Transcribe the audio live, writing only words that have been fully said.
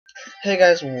Hey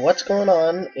guys, what's going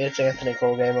on? It's Anthony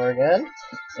Cole Gamer again,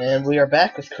 and we are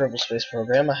back with Kerbal Space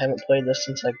Program. I haven't played this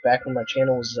since back when my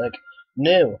channel was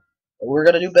new. But we're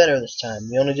gonna do better this time.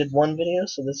 We only did one video,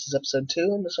 so this is episode 2,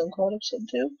 and this one called episode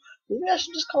 2. Maybe I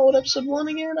should just call it episode 1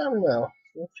 again. I don't know.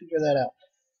 We'll figure that out.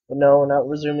 But no, we're not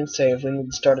resuming save. We need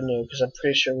to start anew because I'm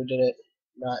pretty sure we did it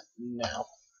not now.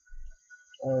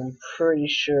 I'm pretty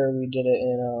sure we did it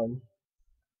in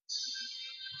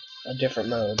a different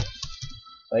mode.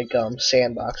 Like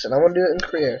sandbox, and I want to do it in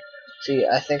career. See,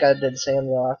 I think I did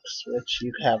sandbox, which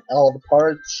you can have all the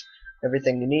parts,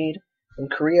 everything you need. In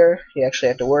career, you actually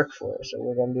have to work for it, so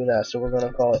we're gonna do that. So we're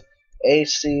gonna call it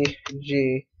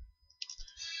ACG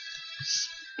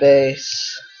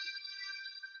space.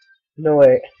 No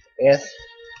wait,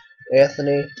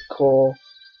 Anthony Cole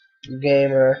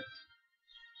Gamer.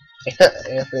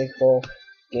 Anthony Cole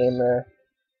Gamer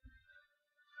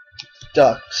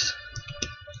Ducks.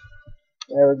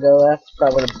 There we go. That's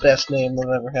probably the best name I've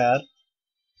ever had.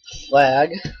 Flag.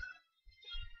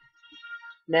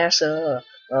 NASA.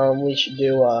 We should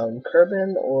do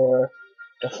Kerbal or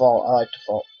default. I like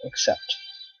default. Accept.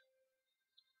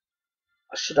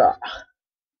 Stop.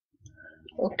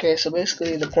 Okay, so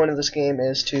basically the point of this game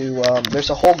is to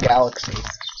there's a whole galaxy.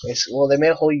 Well, they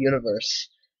made a whole universe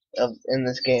in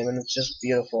this game, and it's just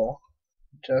beautiful,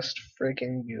 just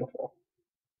freaking beautiful.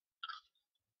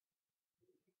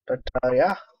 But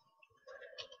yeah.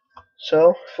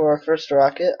 So for our first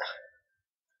rocket,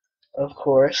 of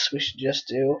course, we should just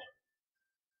do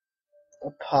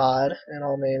a pod, and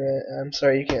I'll name it. I'm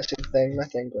sorry you can't see the thing. My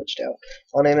thing glitched out.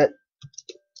 I'll name it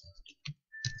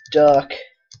Duck.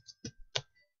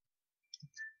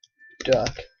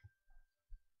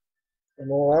 And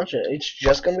we'll launch it. It's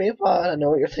just gonna be a pod. I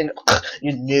know what you're thinking.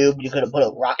 You noob, you could have put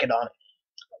a rocket on it.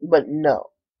 But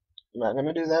no, I'm not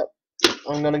gonna do that.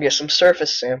 I'm gonna get some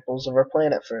surface samples of our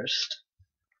planet first.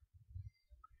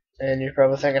 And you're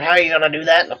probably thinking, how are you gonna do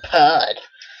that in a pod?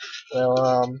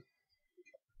 Well,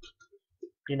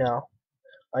 you know,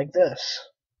 like this.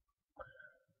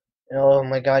 Oh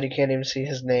my god, you can't even see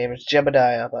his name. It's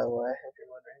Jebediah, by the way, if you're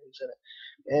wondering who's in it.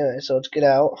 Anyway, so let's get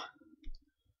out.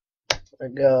 There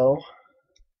we go.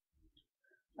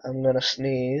 I'm gonna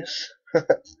sneeze.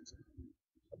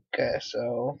 Okay,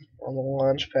 so on the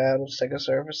launch pad, let's take a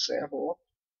surface sample.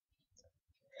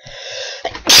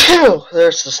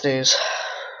 There's the sneeze.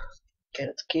 Okay,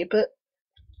 let's keep it.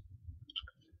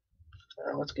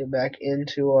 Let's get back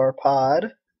into our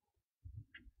pod.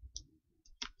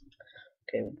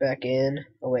 Okay, back in.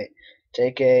 Oh wait,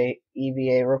 take a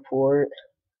EVA report.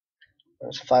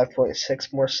 There's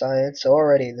 5.6 more science. So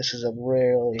already this is a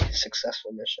really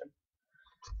successful mission.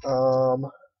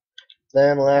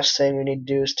 Then last thing we need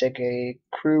to do is take a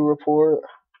crew report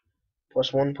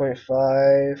plus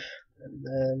 1.5, and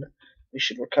then we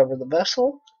should recover the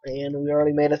vessel. And we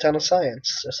already made a ton of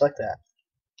science, just like that.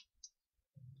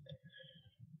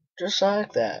 Just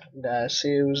like that, guys.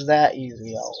 See, it was that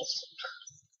easy, y'all.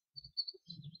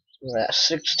 That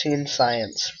 16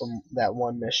 science from that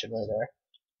one mission right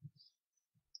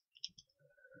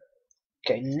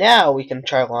there. Okay, now we can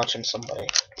try launching somebody.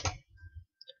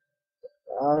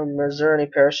 Is there any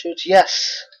parachutes?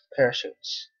 Yes,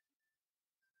 parachutes.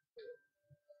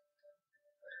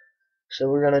 So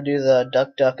we're gonna do the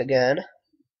duck again.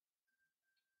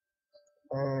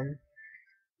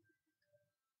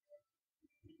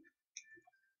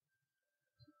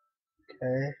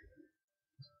 Okay.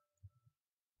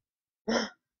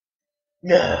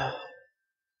 No.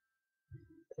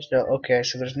 There's no. Okay,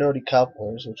 so there's no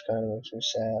decouplers, which kind of makes me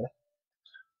sad.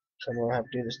 So I'm gonna have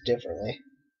to do this differently.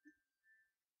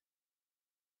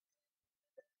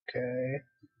 Okay.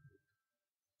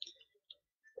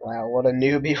 Wow, what a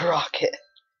newbie rocket.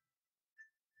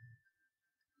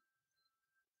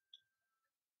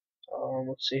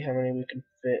 Let's see how many we can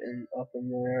fit up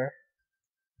in there.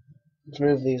 Let's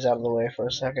move these out of the way for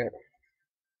a second.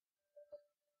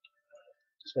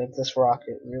 Let's make this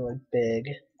rocket really big.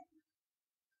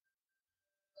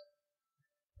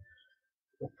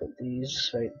 We'll put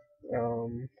these right.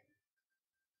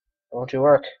 Won't you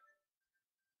work?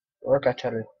 Work, I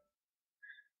tell you.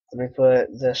 Let me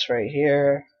put this right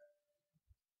here.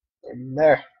 And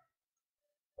there.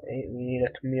 We need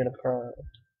a communicator.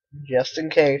 Just in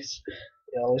case.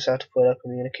 You always have to put a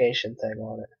communication thing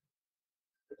on it.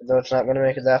 Though it's not going to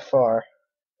make it that far.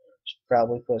 Should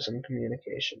probably put some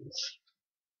communications.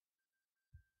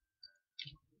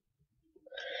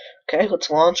 Okay, let's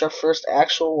launch our first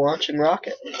actual launching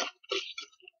rocket.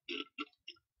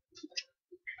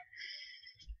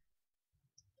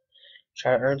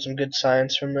 Try to earn some good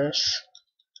science from this.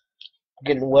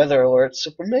 getting weather alerts.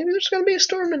 So maybe there's gonna be a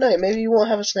storm tonight. Maybe you won't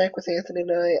have a snack with Anthony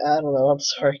tonight. I don't know. I'm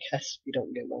sorry, guys, if you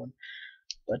don't get one.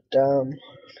 But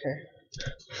okay.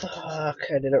 Fuck,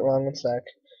 I did it wrong. One sec.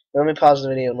 Let me pause the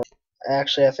video.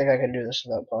 Actually, I think I can do this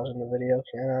without pausing the video.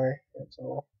 Can I? That's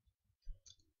all.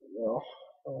 No.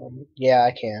 Yeah,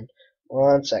 I can.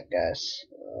 One sec, guys.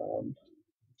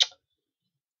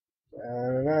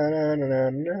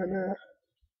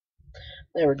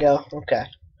 There we go. Okay.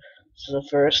 So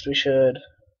first we should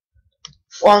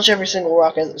launch every single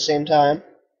rocket at the same time.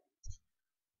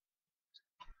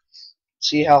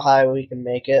 See how high we can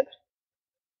make it.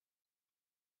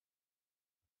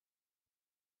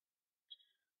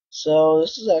 So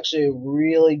this is actually a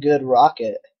really good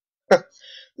rocket.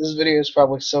 This video is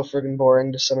probably so friggin'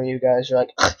 boring to some of you guys. You're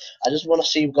like, I just want to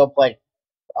see you go play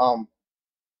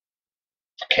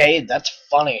arcade. That's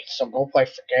funny. So go play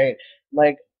arcade.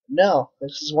 Like, no,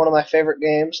 this is one of my favorite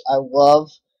games. I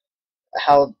love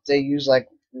how they use like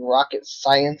rocket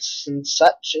science and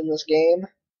such in this game,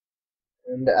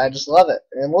 and I just love it.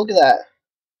 And look at that.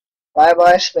 Bye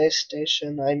bye, space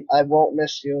station. I won't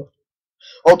miss you.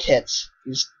 Oh, tits.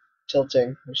 He's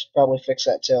tilting. We should probably fix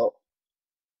that tilt.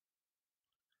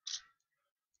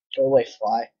 Go away,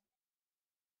 fly.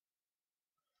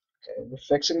 Okay, we're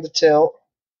fixing the tilt.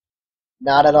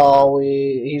 Not at all.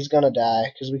 He's gonna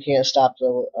die because we can't stop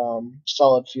the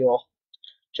solid fuel.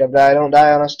 Jeb, die, don't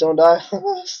die on us, don't die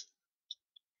on us.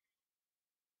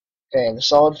 Okay, the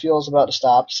solid fuel is about to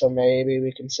stop, so maybe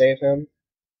we can save him.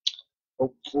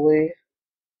 Hopefully.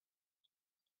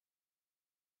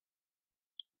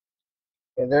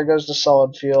 Okay, there goes the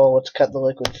solid fuel. Let's cut the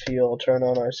liquid fuel. Turn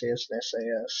on RCS and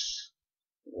SAS.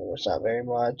 It's not very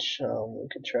much. We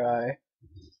could try.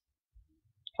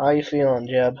 How you feeling,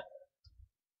 Jeb?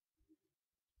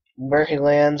 Where he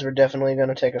lands, we're definitely going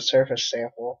to take a surface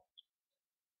sample.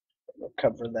 We'll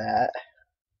cover that.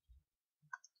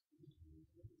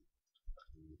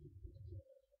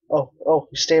 Oh,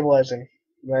 he's stabilizing.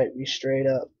 Might be straight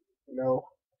up. No.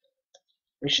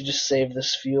 We should just save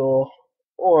this fuel.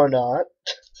 Or not.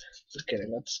 Just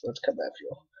kidding, let's cut that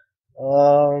fuel.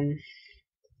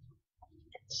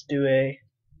 Let's do a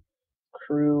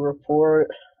crew report.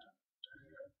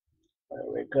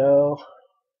 There we go.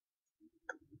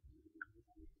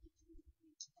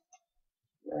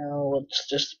 Now let's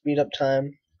just speed up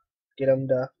time. Get him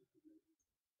to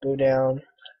go down.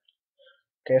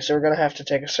 Okay, so we're gonna have to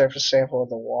take a surface sample of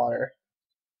the water.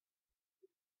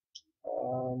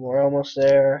 We're almost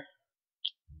there.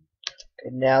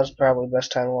 Okay, now's probably the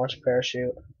best time to launch a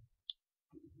parachute.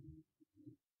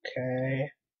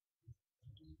 Okay.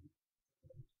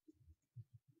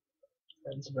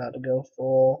 It's about to go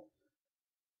full.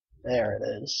 There it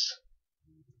is.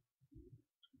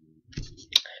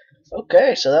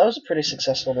 Okay, so that was a pretty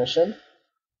successful mission.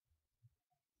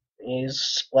 He's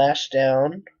splashed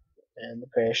down, and the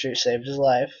parachute saved his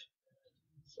life.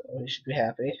 So he should be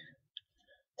happy.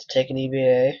 Let's take an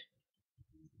EVA.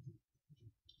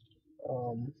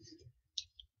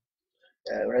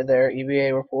 Yeah, right there,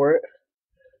 EVA report.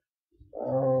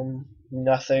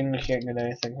 Nothing. You can't get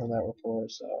anything from that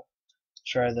report, so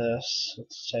try this.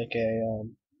 Let's take a,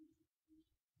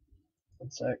 one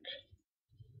sec.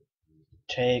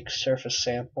 Take surface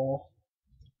sample.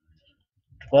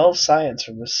 12 science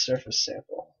from this surface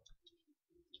sample.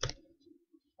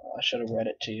 Oh, I should have read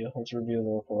it to you. Let's review the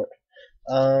report.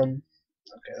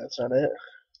 Okay, that's not it.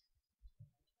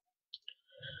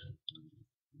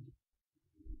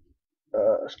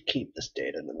 Keep this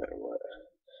data no matter what.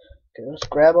 Okay, let's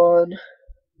grab on.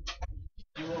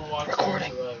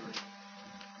 Recording.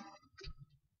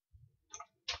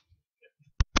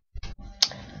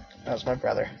 That was my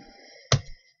brother.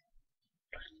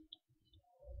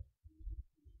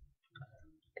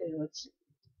 Okay, let's.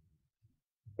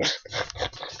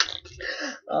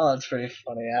 Oh, that's pretty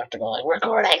funny. I have to go like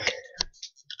recording.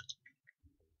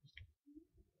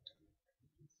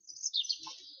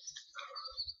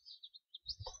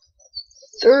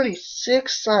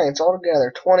 36 science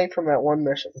altogether, 20 from that one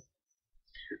mission.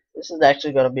 This is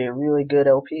actually going to be a really good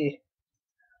LP.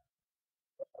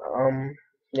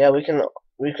 Yeah, we can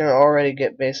already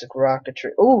get basic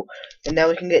rocketry. Ooh, and now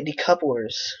we can get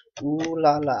decouplers. Ooh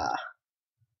la la.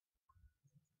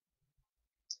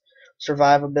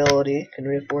 Survivability. Can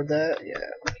we afford that? Yeah,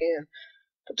 we can.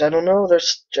 But I don't know.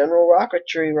 There's general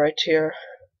rocketry right here.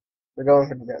 We're going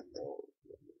for that.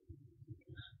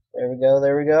 There we go.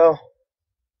 There we go.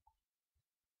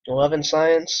 11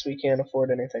 science. We can't afford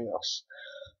anything else.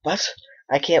 But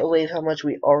I can't believe how much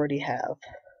we already have.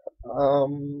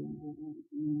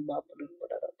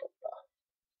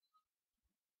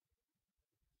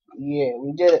 Yeah,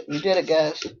 we did it. We did it,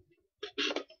 guys.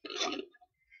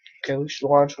 Okay, we should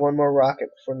launch one more rocket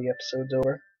before the episode's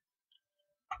over.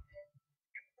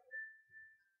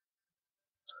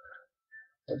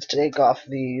 Let's take off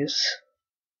these.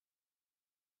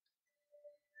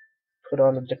 Put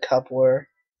on a decoupler.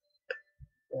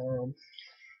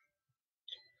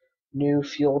 New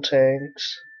fuel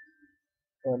tanks.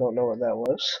 I don't know what that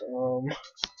was.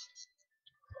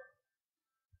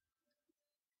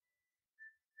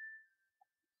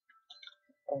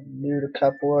 A new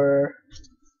decoupler.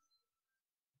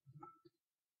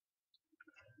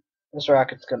 This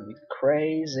rocket's gonna be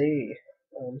crazy.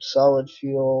 Solid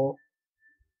fuel.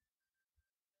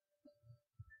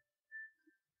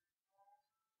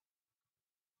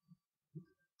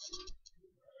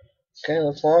 Okay,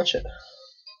 let's launch it.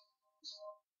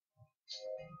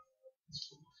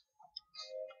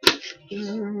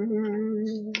 No,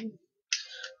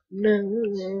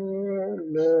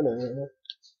 no, no.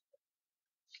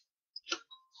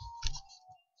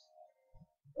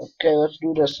 Okay, let's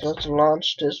do this. Let's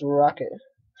launch this rocket.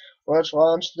 Let's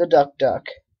launch the Duck Duck.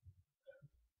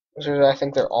 I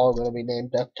think they're all going to be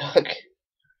named Duck Duck.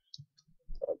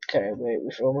 Okay, wait,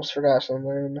 we almost forgot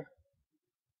something.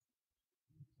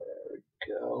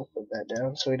 Go, put that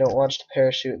down so we don't launch the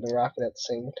parachute and the rocket at the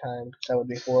same time, because that would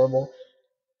be horrible.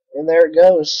 And there it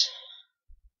goes.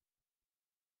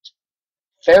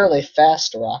 Fairly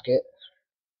fast rocket.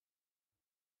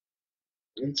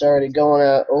 It's already going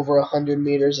at over 100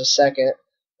 meters a second,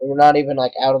 and we're not even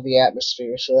like out of the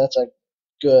atmosphere, so that's like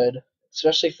good,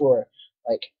 especially for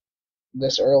like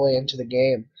this early into the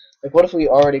game. Like, what if we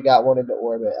already got one into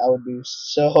orbit? I would be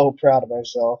so proud of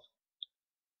myself.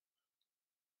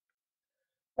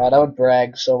 God, I would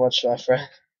brag so much to my friend.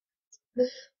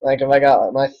 Like, if I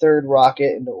got my third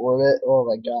rocket into orbit, oh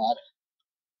my god.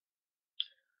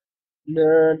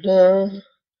 Dun, dun,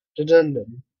 dun, dun,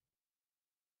 dun.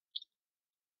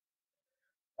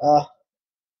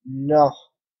 No.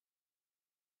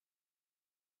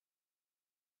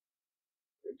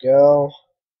 There we go.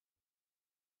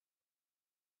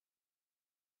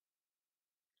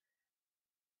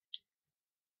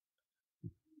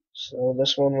 So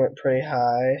this one went pretty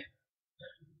high.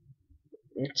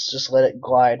 Let's just let it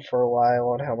glide for a while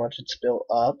on how much it's built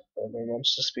up, and then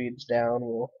once the speed's down,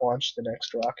 we'll launch the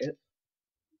next rocket.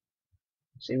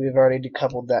 See, we've already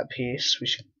decoupled that piece. We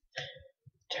should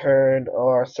turn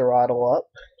our throttle up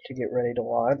to get ready to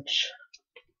launch.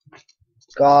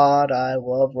 God, I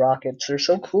love rockets. They're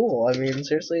so cool. I mean,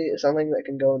 seriously, something that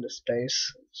can go into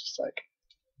space. It's just like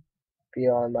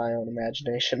beyond my own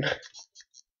imagination.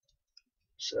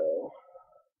 So,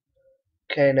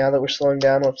 okay, now that we're slowing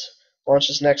down, let's launch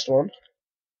this next one.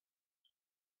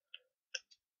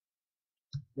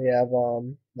 We have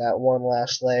that one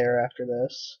last layer after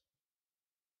this.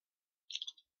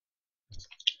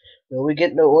 Will we get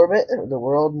into orbit? The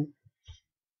world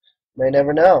may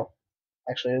never know.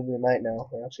 Actually, we might know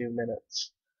in a few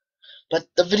minutes. But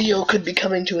the video could be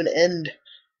coming to an end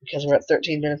because we're at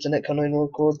 13 minutes and it can only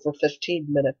record for 15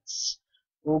 minutes.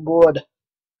 Oh god.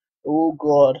 Oh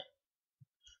god.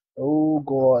 Oh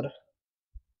god.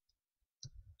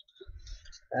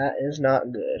 That is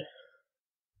not good.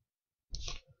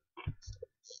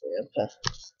 Yep.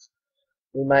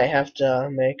 We might have to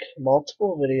make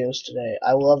multiple videos today.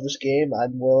 I love this game.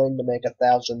 I'm willing to make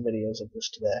 1,000 videos of this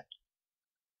today.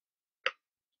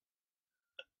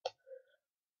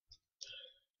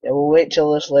 Yeah, we'll wait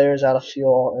till this layer is out of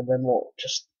fuel and then we'll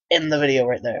just end the video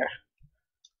right there.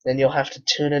 Then you'll have to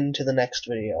tune in to the next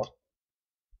video.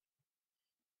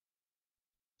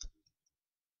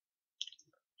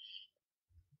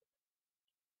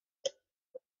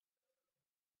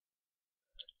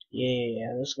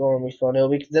 Yeah, this is going to be fun.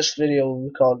 This video will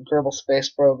be called Kerbal Space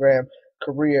Program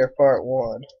Career Part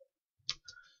 1.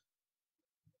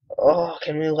 Oh,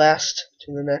 can we last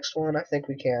to the next one? I think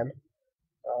we can.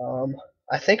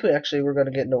 I think we're going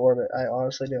to get into orbit. I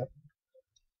honestly do.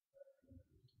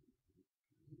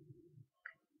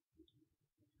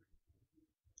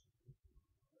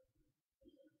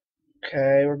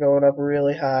 Okay, we're going up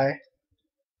really high.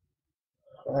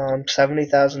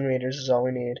 70,000 meters is all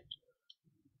we need.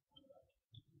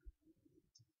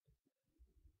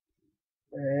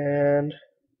 And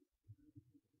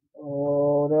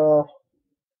oh no,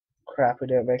 crap! We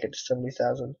didn't make it to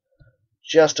 70,000.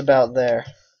 Just about there.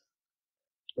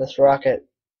 This rocket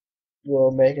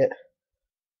will make it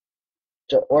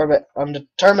to orbit. I'm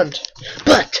determined.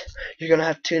 But you're gonna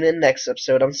have to tune in next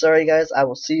episode. I'm sorry, guys. I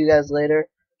will see you guys later.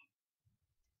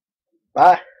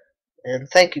 Bye. And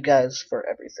thank you guys for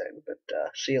everything. But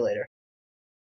see you later.